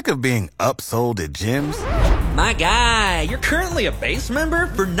of being upsold at gyms? My guy, you're currently a base member?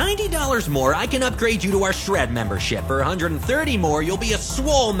 For $90 more, I can upgrade you to our Shred membership. For $130 more, you'll be a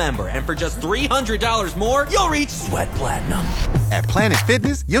Swole member. And for just $300 more, you'll reach Sweat Platinum. At Planet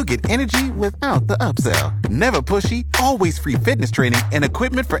Fitness, you'll get energy without the upsell. Never pushy, always free fitness training and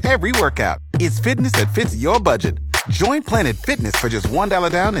equipment for every workout. It's fitness that fits your budget. Join Planet Fitness for just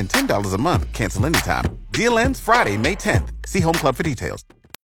 $1 down and $10 a month. Cancel anytime. Deal ends Friday, May 10th. See Home Club for details.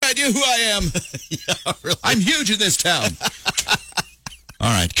 Idea who I am. Yeah, really. I'm huge in this town.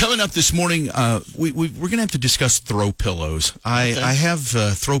 All right, coming up this morning, we're going to have to discuss throw pillows. I have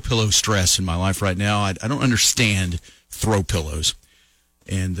throw pillow stress in my life right now. I don't understand throw pillows.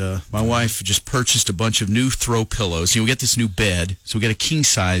 And my wife just purchased a bunch of new throw pillows. We got this new bed, so we got a king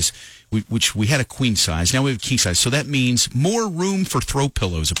size, which we had a queen size. Now we have a king size. So that means more room for throw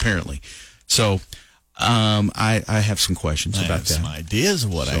pillows, apparently. So I have some questions about that. Some ideas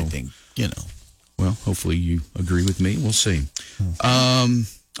of what I think, Well, hopefully you agree with me. We'll see. All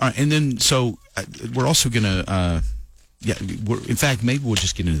right, and then we're also going to, in fact, maybe we'll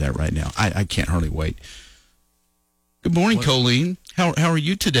just get into that right now. I can't hardly wait. Good morning, Colleen. How are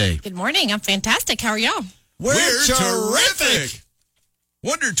you today? Good morning. I'm fantastic. How are y'all? We're terrific.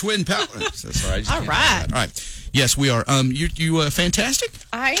 Wonder Twin Power. That's all right. All right. All right. Yes, we are. You fantastic?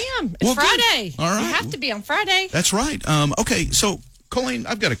 I am. It's Friday. Good. All right. You have to be on Friday. That's right. Okay, so, Colleen,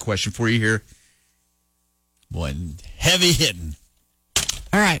 I've got a question for you here. Boy, heavy hitting.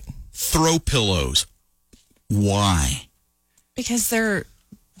 All right. Throw pillows. Why? Because they're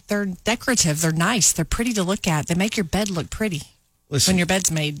decorative. They're nice. They're pretty to look at. They make your bed look pretty when your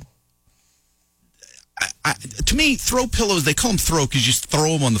bed's made. To me, throw pillows, they call them throw because you just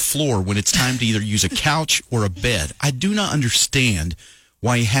throw them on the floor when it's time to either use a couch or a bed. I do not understand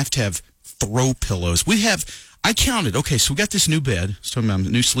why you have to have throw pillows. I counted. Okay, so we got this new bed. So I'm a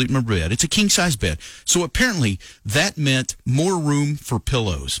new sleeper bed. It's a king-size bed. So apparently that meant more room for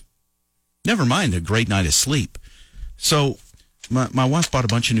pillows. Never mind a great night of sleep. So my wife bought a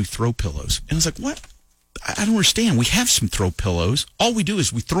bunch of new throw pillows. And I was like, what? I don't understand. We have some throw pillows. All we do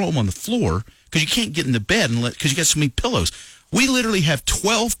is we throw them on the floor because you can't get in the bed because you got so many pillows. We literally have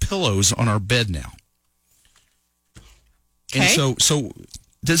 12 pillows on our bed now. Okay. And so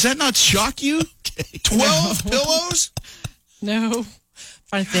does that not shock you? 12 pillows? No.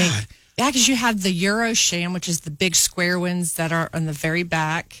 Trying to think. Yeah, because you have the Euro Sham, which is the big square ones that are on the very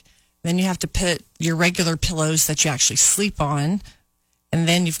back. Then you have to put your regular pillows that you actually sleep on. And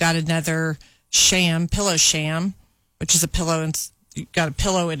then you've got another pillow sham, which is a pillow, and you've got a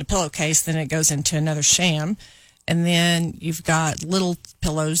pillow in a pillowcase, then it goes into another sham. And then you've got little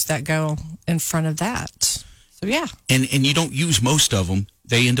pillows that go in front of that. So, yeah. And you don't use most of them.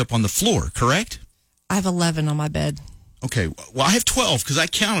 They end up on the floor, correct? I have 11 on my bed. Okay. Well, I have 12 because I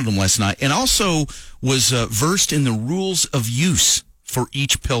counted them last night and also was versed in the rules of use for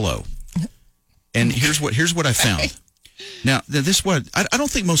each pillow. And here's what I found. Now, I don't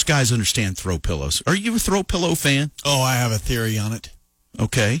think most guys understand throw pillows. Are you a throw pillow fan? Oh, I have a theory on it.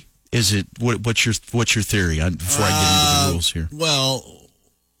 Okay. Is it what's your theory before I get into the rules here? Well,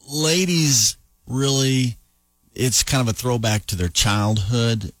 ladies really, it's kind of a throwback to their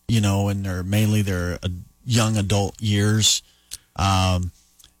childhood, and mainly their young adult years.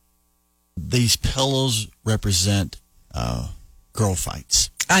 These pillows represent girl fights.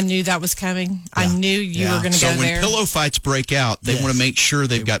 I knew that was coming. Yeah. I knew you were going to go there. So when pillow fights break out, they want to make sure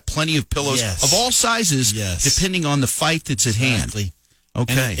they've got plenty of pillows of all sizes, depending on the fight that's at hand.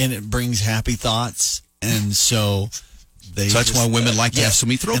 Okay. And it brings happy thoughts. And so that's why women like to have so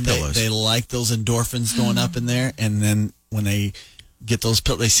many throw pillows. They like those endorphins going up in there. And then when they get those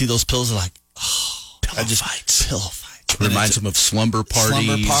pillows, they see those pillows, they're like, oh, pillow fights. It reminds them of slumber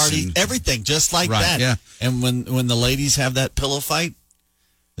parties. Everything, just like that. Yeah. And when the ladies have that pillow fight,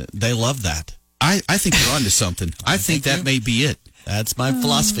 they love that. I think you're onto something. I think that may be it. That's my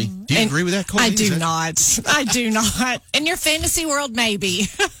philosophy. Do you agree with that, Colleen? I do not. I do not. In your fantasy world, maybe.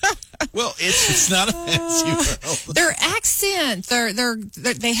 Well, it's not a fantasy world. They're accent.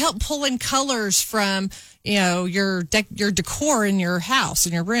 They help pull in colors from your decor in your house,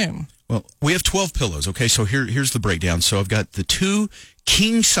 in your room. Well, we have 12 pillows. Okay, so here's the breakdown. So I've got the 2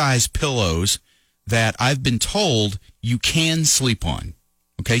 king size pillows that I've been told you can sleep on.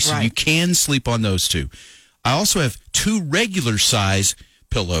 Okay, so you can sleep on those 2. I also have 2 regular size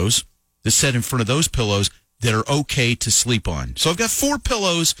pillows that set in front of those pillows that are okay to sleep on. So I've got 4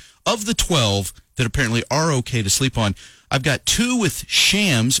 pillows of the 12 that apparently are okay to sleep on. I've got 2 with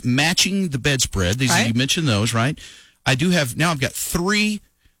shams matching the bedspread. You mentioned those, right? I've got 3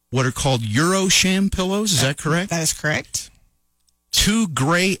 what are called Euro sham pillows. Is that correct? That is correct. 2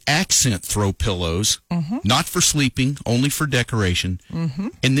 gray accent throw pillows, not for sleeping, only for decoration,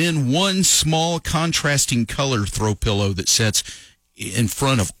 and then 1 small contrasting color throw pillow that sets in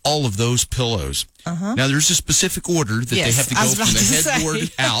front of all of those pillows. Now, there's a specific order that they have to go from the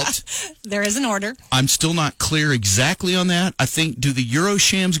headboard out. There is an order. I'm still not clear exactly on that. I think, do the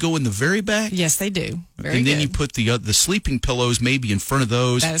Euroshams go in the very back? Yes, they do. Very and then good. you put the sleeping pillows maybe in front of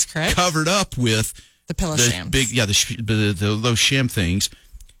those. That is correct. Covered up with the pillow shams. Those sham things.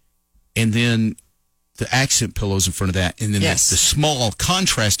 And then the accent pillows in front of that. And then the small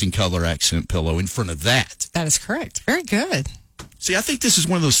contrasting color accent pillow in front of that. That is correct. Very good. See, I think this is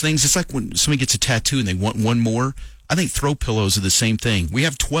one of those things. It's like when somebody gets a tattoo and they want one more. I think throw pillows are the same thing. We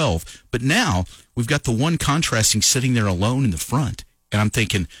have 12, but now we've got the one contrasting sitting there alone in the front. And I'm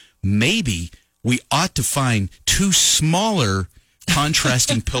thinking maybe we ought to find 2 smaller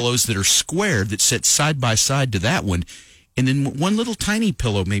contrasting pillows that are square that sit side by side to that one. And then 1 little tiny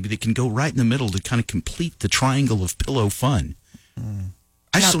pillow maybe that can go right in the middle to kind of complete the triangle of pillow fun.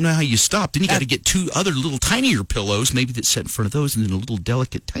 I just don't know how you stop. Then you got to get 2 other little tinier pillows, maybe that sit in front of those, and then a little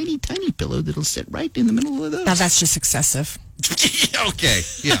delicate, tiny pillow that'll sit right in the middle of those. Now, that's just excessive. Okay,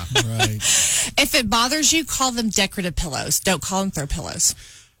 yeah. Right. If it bothers you, call them decorative pillows. Don't call them throw pillows.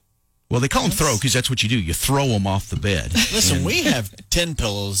 Well, they call them throw because that's what you do. You throw them off the bed. Listen, we have 10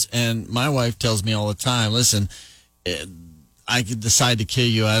 pillows, and my wife tells me all the time, listen, I could decide to kill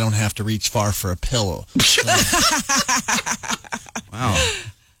you. I don't have to reach far for a pillow. Wow.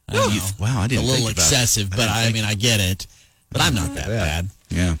 Wow, I didn't a little think about excessive, but I mean, I get it. But I'm not that bad.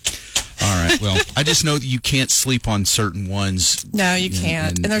 Yeah. All right. Well, I just know that you can't sleep on certain ones. No, you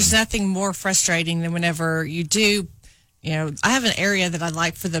can't. And there's nothing more frustrating than whenever you do, I have an area that I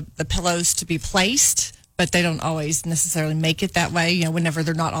like for the pillows to be placed, but they don't always necessarily make it that way, whenever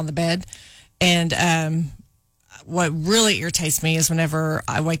they're not on the bed. And what really irritates me is whenever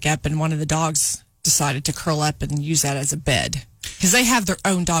I wake up and one of the dogs decided to curl up and use that as a bed. Because they have their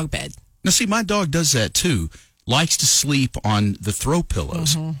own dog bed. Now, see, my dog does that too. Likes to sleep on the throw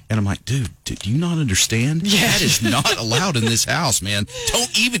pillows. And I'm like, dude, do you not understand? Yeah. That is not allowed in this house, man.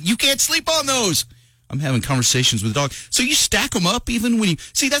 You can't sleep on those. I'm having conversations with the dog. So you stack them up even when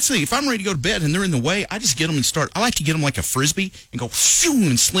see, that's the thing. If I'm ready to go to bed and they're in the way, I just get them and I like to get them like a Frisbee and go phew,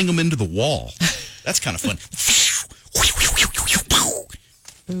 and sling them into the wall. That's kind of fun.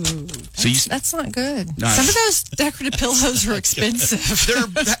 Ooh, that's not good. Some of those decorative pillows are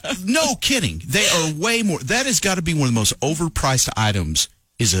expensive. No kidding. They are way more. That has got to be one of the most overpriced items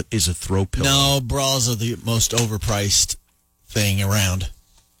is a throw pillow. No, bras are the most overpriced thing around.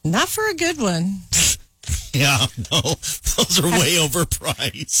 Not for a good one. Yeah, no. Those are way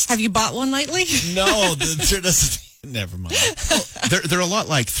overpriced. Have you bought one lately? No, there doesn't. Never mind. They're a lot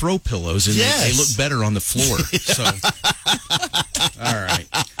like throw pillows, and they look better on the floor. So, all right.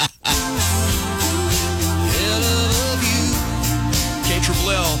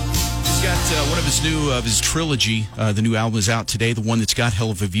 K-Triple-L. He's got one of his trilogy. The new album is out today. The one that's got Hell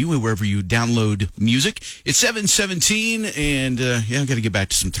of a View, wherever you download music. It's 7:17, and I've got to get back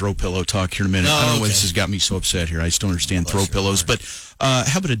to some throw pillow talk here in a minute. I don't know why this has got me so upset here. I just don't understand throw pillows. But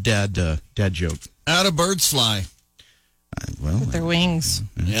how about a dad joke? How do birds fly? With their wings.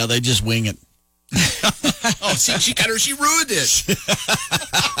 Yeah, they just wing it. Oh, see, she ruined it.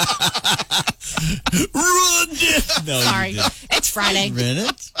 Ruined it. No, sorry, it's Friday. Ruined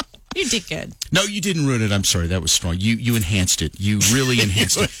it. You did good. No, you didn't ruin it. I'm sorry. That was strong. You enhanced it. You really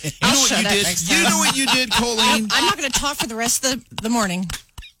enhanced it. You know what you did? You know what you did, Colleen? I'm not going to talk for the rest of the morning.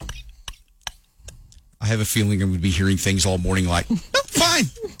 I have a feeling I'm going to be hearing things all morning like, no, fine.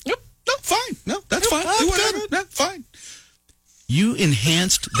 No, fine. No, that's fine. Do whatever. No, fine. You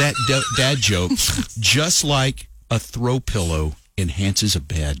enhanced that dad joke just like a throw pillow enhances a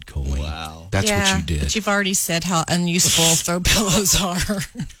bed, Colleen. Wow. That's what you did. But you've already said how unuseful throw pillows are.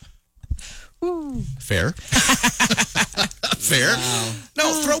 Fair. Fair. Wow.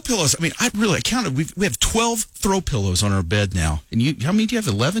 No, throw pillows. I mean, I counted. We have 12 throw pillows on our bed now. And how many do you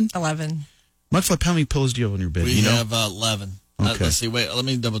have? 11? 11. Mudflap, how many pillows do you have on your bed? We have 11. Okay. Let's see. Wait, let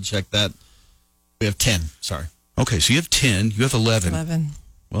me double check that. We have 10. Sorry. Okay, so you have 10. You have 11. 11.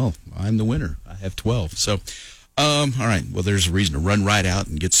 Well, I'm the winner. I have 12. So, all right. Well, there's a reason to run right out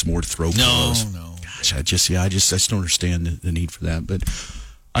and get some more throw pillows. No. Gosh, I just don't understand the need for that. But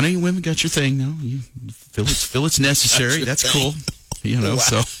I know you women got your thing now. You feel it's necessary. That's cool. Wow.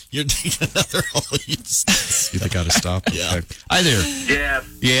 So you're taking another hole. you got to stop. Yeah. Okay. Hi there. Jeff.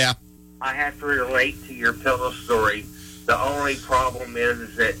 Yeah. I have to relate to your pillow story. The only problem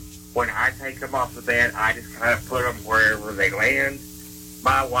is that when I take them off the bed, I just kind of put them wherever they land.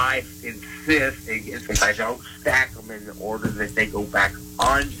 my wife insists, if I don't stack them in the order that they go back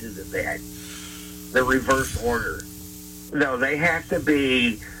onto the bed, the reverse order. No, they have to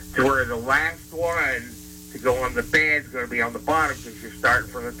be to where the last one to go on the bed is going to be on the bottom because you're starting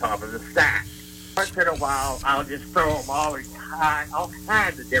from the top of the stack. Once in a while, I'll just throw them all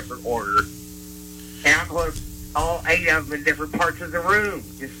kinds of different order. And I'll put all 8 of them in different parts of the room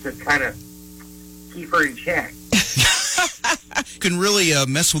just to kind of keep her in check. You can really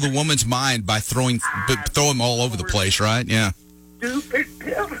mess with a woman's mind by throwing them all over the place, right? Yeah. Stupid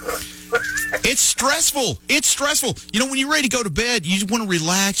pillows. It's stressful. It's stressful. You know, when you're ready to go to bed, you just want to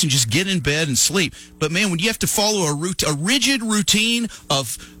relax and just get in bed and sleep. But, man, when you have to follow a rigid routine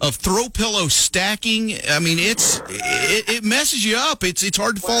of throw pillow stacking, I mean, it messes you up. It's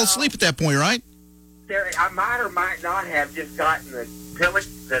hard to fall asleep at that point, right? I might or might not have just gotten the pillow,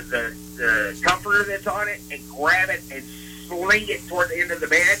 the comforter that's on it, and grab it and sling it toward the end of the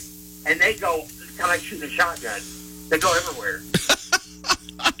bed, and they go, it's kind of like shooting a shotgun. They go everywhere.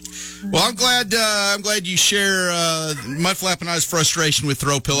 Well, I'm glad you share Mudflap and I's frustration with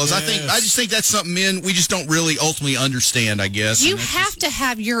throw pillows. Yes. I just think that's something men we just don't really ultimately understand, I guess. You have to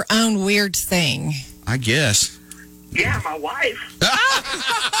have your own weird thing. I guess. Yeah, my wife.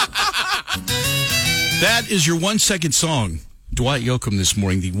 That is your 1 second song. Dwight Yoakam this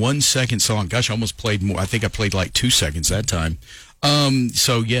morning, the 1 second song. Gosh, I almost played more. I think I played like 2 seconds that time.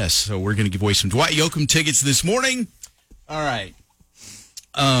 So we're going to give away some Dwight Yoakam tickets this morning. All right.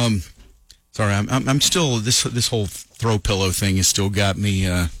 Sorry, I'm still this whole throw pillow thing has still got me.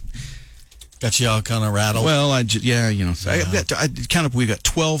 Got you all kind of rattled. Well, we've got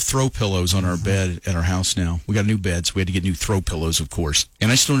 12 throw pillows on our bed at our house now. We got a new bed, so we had to get new throw pillows, of course.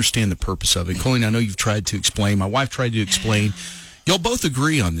 And I still understand the purpose of it. Colleen, I know you've tried to explain. My wife tried to explain. Y'all both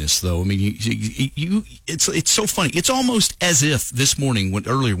agree on this, though. I mean, it's so funny. It's almost as if this morning,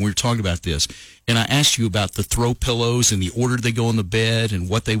 earlier when we were talking about this, and I asked you about the throw pillows and the order they go on the bed and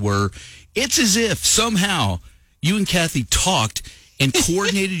what they were. It's as if somehow you and Kathy talked and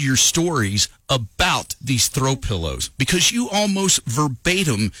coordinated your stories about these throw pillows, because you almost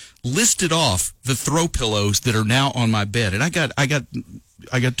verbatim listed off the throw pillows that are now on my bed. And I got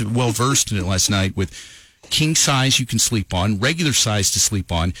well versed in it last night with king size you can sleep on, regular size to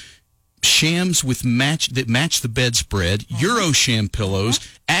sleep on, shams that match the bedspread, Euro sham pillows,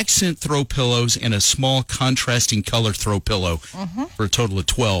 accent throw pillows, and a small contrasting color throw pillow for a total of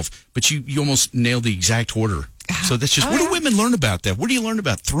 12. But you almost nailed the exact order. So that's just, what do women learn about that? What do you learn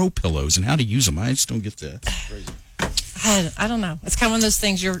about throw pillows and how to use them? I just don't get that. I don't know. It's kind of one of those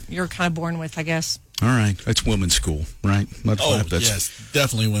things you're kind of born with, I guess. All right. That's women's school, right? Yes.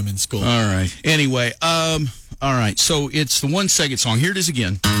 Definitely women's school. All right. Anyway, all right. So it's the 1 second song. Here it is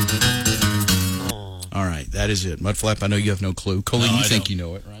again. All right. That is it. Mudflap, I know you have no clue. Colleen, you think you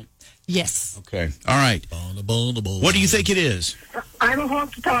know it, right? Yes. Okay. All right. What do you think it is? I'm a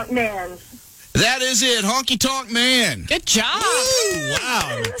honky tonk man. That is it. Honky Tonk Man. Good job. Ooh, wow,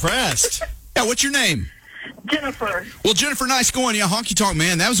 I'm impressed. Yeah, what's your name? Jennifer. Well, Jennifer, nice going. Yeah, Honky Tonk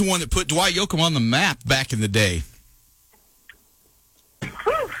Man. That was the one that put Dwight Yoakam on the map back in the day.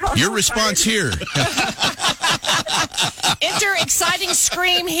 Your response here. Enter exciting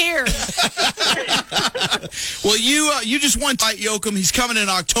scream here. Well, you just won Dwight Yoakam. He's coming in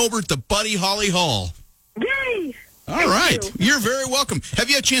October at the Buddy Holly Hall. Yay! All right. You're very welcome. Have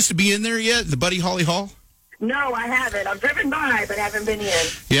you had a chance to be in there yet, the Buddy Holly Hall? No, I haven't. I've driven by, but haven't been in.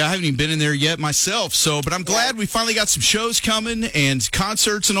 Yeah, I haven't even been in there yet myself. But I'm glad we finally got some shows coming and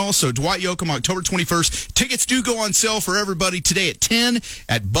concerts and all. So Dwight Yoakam, October 21st. Tickets do go on sale for everybody today at 10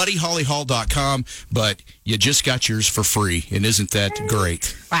 at buddyhollyhall.com. But you just got yours for free. And isn't that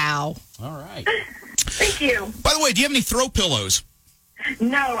great? Wow. All right. Thank you. By the way, do you have any throw pillows?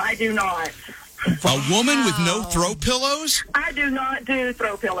 No, I do not. A woman with no throw pillows? I do not do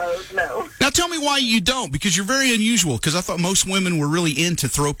throw pillows, no. Now tell me why you don't, because you're very unusual, because I thought most women were really into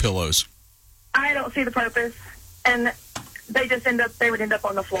throw pillows. I don't see the purpose, and they would end up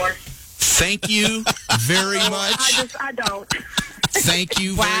on the floor. Thank you very much. I don't. Thank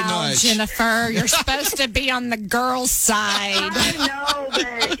you very Wow, much. Jennifer, you're supposed to be on the girl's side. I know, but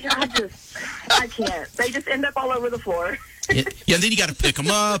I can't. They just end up all over the floor. Yeah, then you got to pick them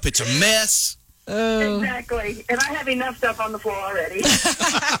up. It's a mess. Exactly. And I have enough stuff on the floor already.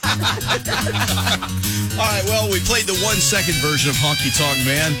 All right, well, we played the 1 second version of Honky Tonk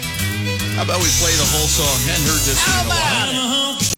Man. How about we play the whole song? Hadn't heard this one in a while.